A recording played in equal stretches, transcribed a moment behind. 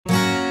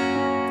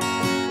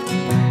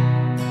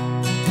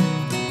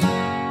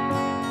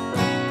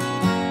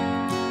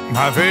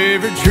My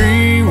favorite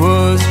tree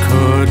was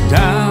cut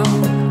down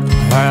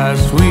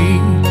last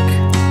week,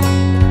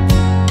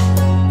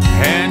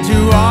 and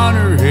to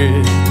honor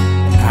it,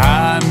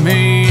 I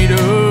made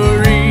a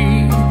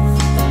wreath.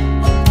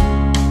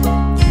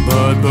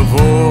 But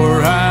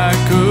before I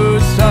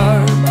could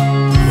start,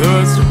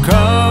 the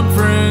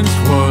circumference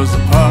was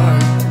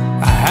apart.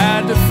 I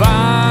had to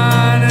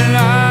find, and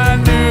I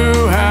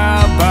knew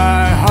how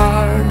by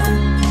heart.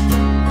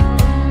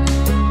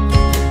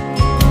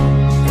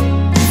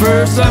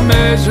 First I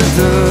measured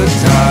the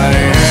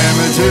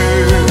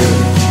diameter,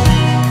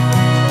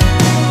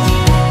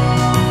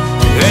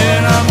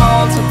 then I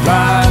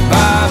multiplied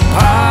by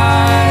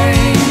pi,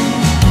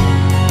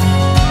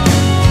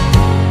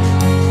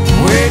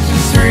 which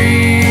is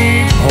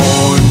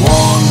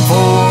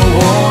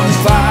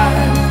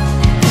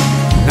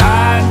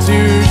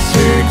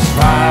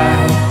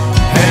 3.14159265,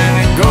 and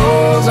it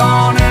goes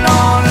on and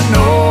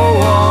no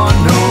one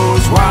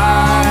knows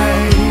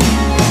why.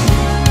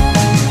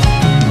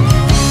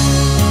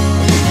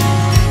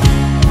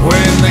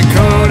 When they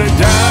cut it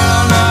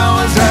down, I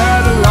was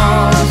at a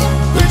loss.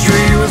 The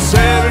tree was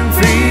 7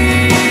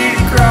 feet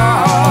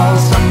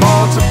across. I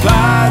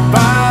multiplied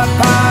by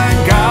pi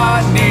and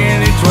got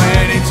nearly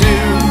 22.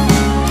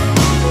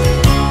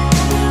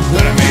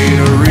 Then I made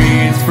a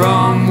wreath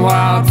from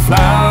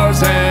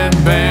wildflowers and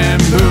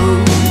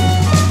bamboo.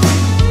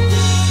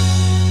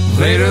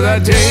 Later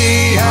that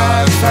day,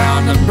 I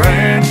found a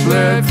branch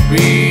left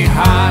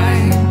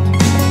behind.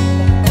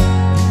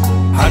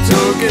 I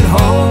took it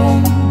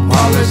home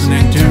while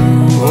listening to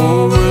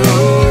Over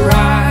the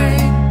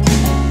Rhine.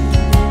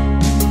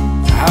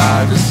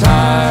 I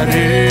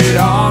decided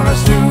on a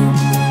stoop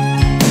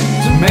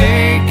to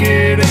make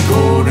it a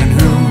golden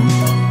hoop.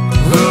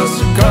 The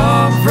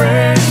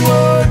circumference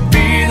would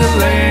be the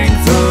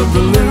length of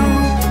the loop.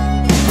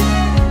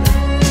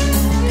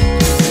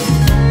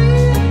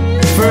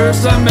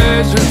 First I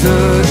measured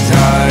the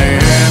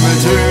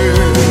diameter,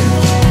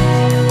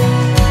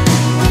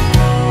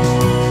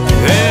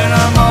 then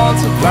I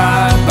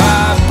multiplied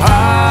by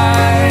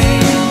pi,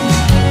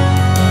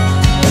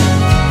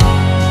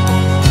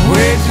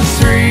 which is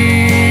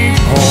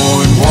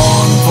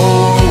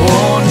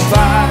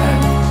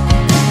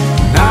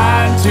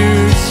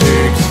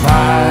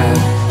 3.14159265,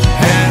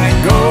 and it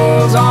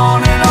goes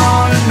on and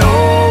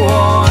no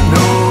one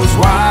knows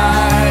why.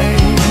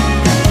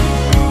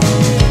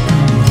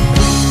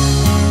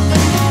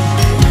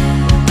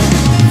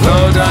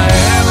 The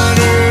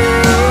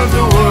diameter of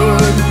the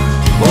wood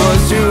was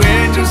 2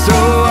 inches, so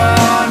I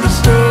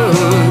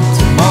understood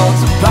to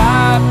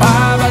multiply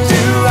pi by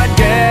 2, I'd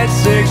get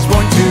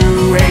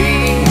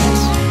 6.28.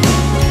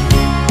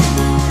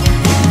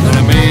 Then I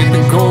made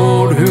the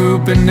gold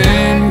hoop and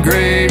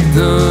engraved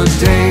the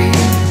date.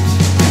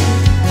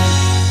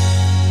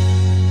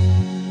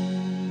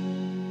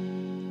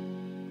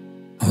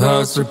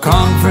 The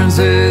circumference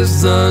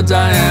is the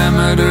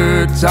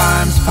diameter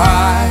times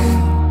pi.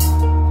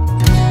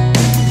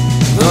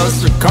 The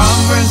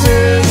circumference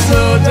is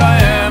the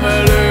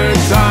diameter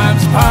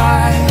times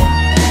pi.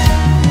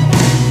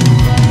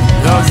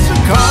 The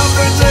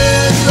circumference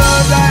is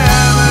the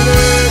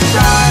diameter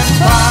times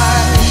pi.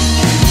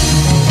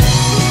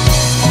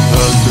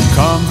 The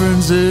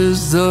circumference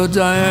is the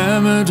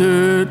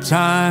diameter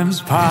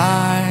times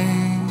pi.